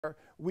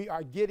We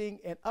are getting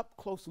an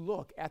up-close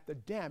look at the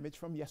damage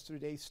from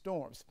yesterday's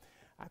storms.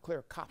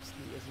 Claire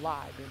Kopsky is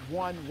live in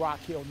one Rock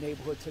Hill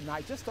neighborhood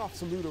tonight, just off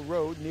Saluda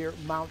Road near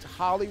Mount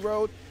Holly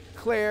Road.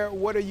 Claire,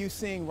 what are you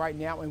seeing right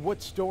now, and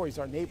what stories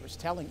are neighbors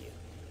telling you?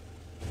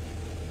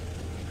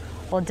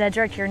 Well,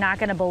 Dedrick, you're not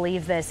going to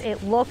believe this.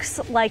 It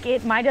looks like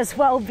it might as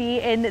well be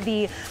in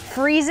the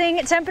freezing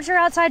temperature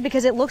outside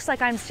because it looks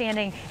like I'm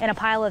standing in a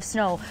pile of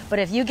snow. But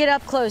if you get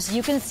up close,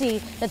 you can see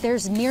that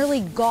there's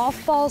nearly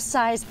golf ball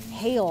sized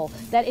hail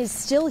that is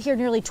still here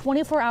nearly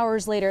 24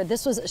 hours later.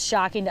 This was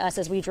shocking to us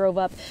as we drove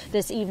up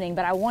this evening,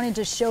 but I wanted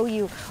to show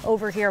you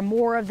over here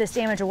more of this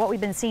damage of what we've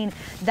been seeing.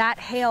 That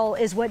hail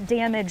is what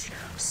damaged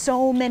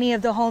so many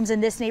of the homes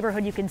in this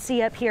neighborhood. You can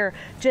see up here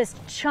just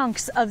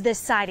chunks of this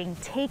siding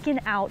taken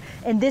out.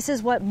 And this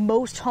is what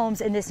most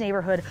homes in this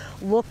neighborhood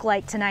look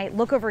like tonight.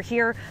 Look over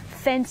here,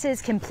 fences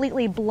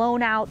completely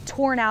blown out,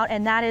 torn out,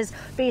 and that is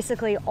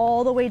basically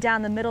all the way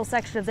down the middle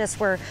section of this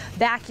where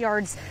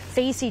backyards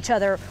face each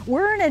other.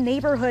 We're in a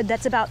neighborhood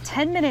that's about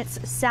 10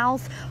 minutes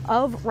south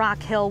of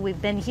Rock Hill.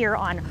 We've been here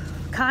on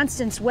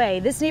Constance Way.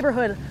 This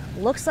neighborhood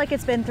looks like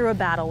it's been through a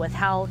battle with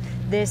how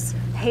this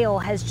hail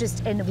has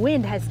just, and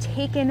wind has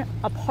taken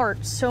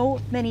apart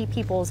so many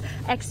people's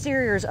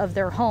exteriors of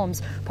their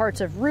homes. Parts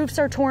of roofs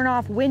are torn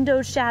off,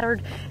 windows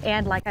shattered,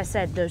 and like I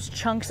said, those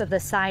chunks of the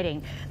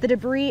siding. The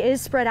debris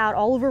is spread out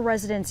all over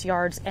residents'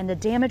 yards, and the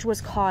damage was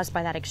caused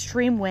by that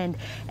extreme wind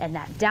and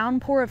that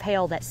downpour of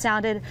hail that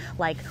sounded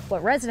like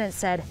what residents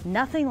said,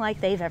 nothing like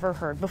they've ever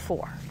heard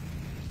before.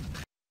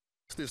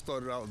 They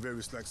started out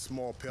very like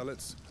small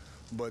pellets,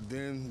 but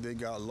then they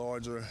got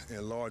larger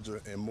and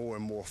larger and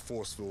more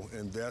forceful,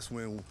 and that's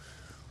when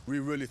we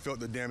really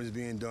felt the damage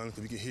being done,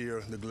 because we could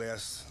hear the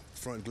glass,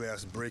 front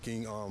glass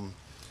breaking.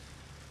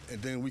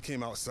 And then we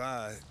came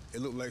outside,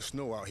 it looked like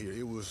snow out here.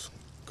 It was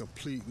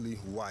completely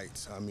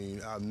white. I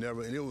mean, I've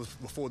never, and it was,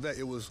 before that,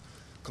 it was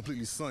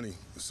completely sunny.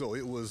 So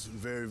it was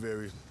very,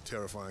 very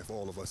terrifying for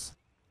all of us.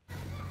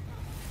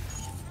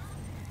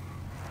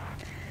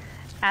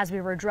 As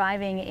we were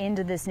driving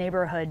into this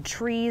neighborhood,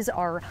 trees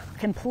are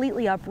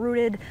completely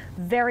uprooted.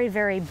 Very,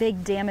 very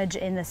big damage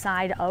in the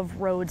side of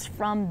roads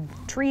from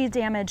tree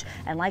damage.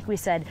 And like we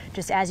said,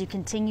 just as you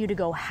continue to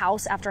go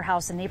house after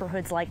house in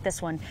neighborhoods like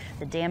this one,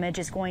 the damage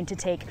is going to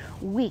take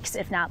weeks,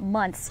 if not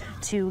months,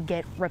 to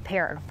get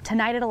repaired.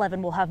 Tonight at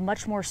 11, we'll have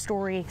much more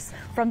stories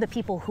from the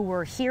people who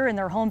were here in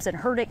their homes and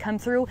heard it come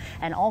through,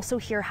 and also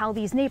hear how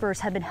these neighbors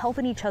have been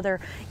helping each other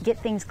get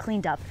things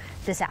cleaned up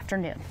this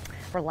afternoon.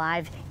 We're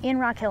live in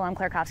Rock Hill. I'm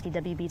Claire Kopsky,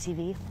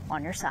 WBTV,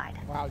 on your side.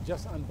 Wow,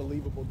 just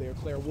unbelievable there,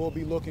 Claire. We'll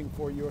be looking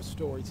for your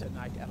story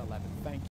tonight at 11. Thank you.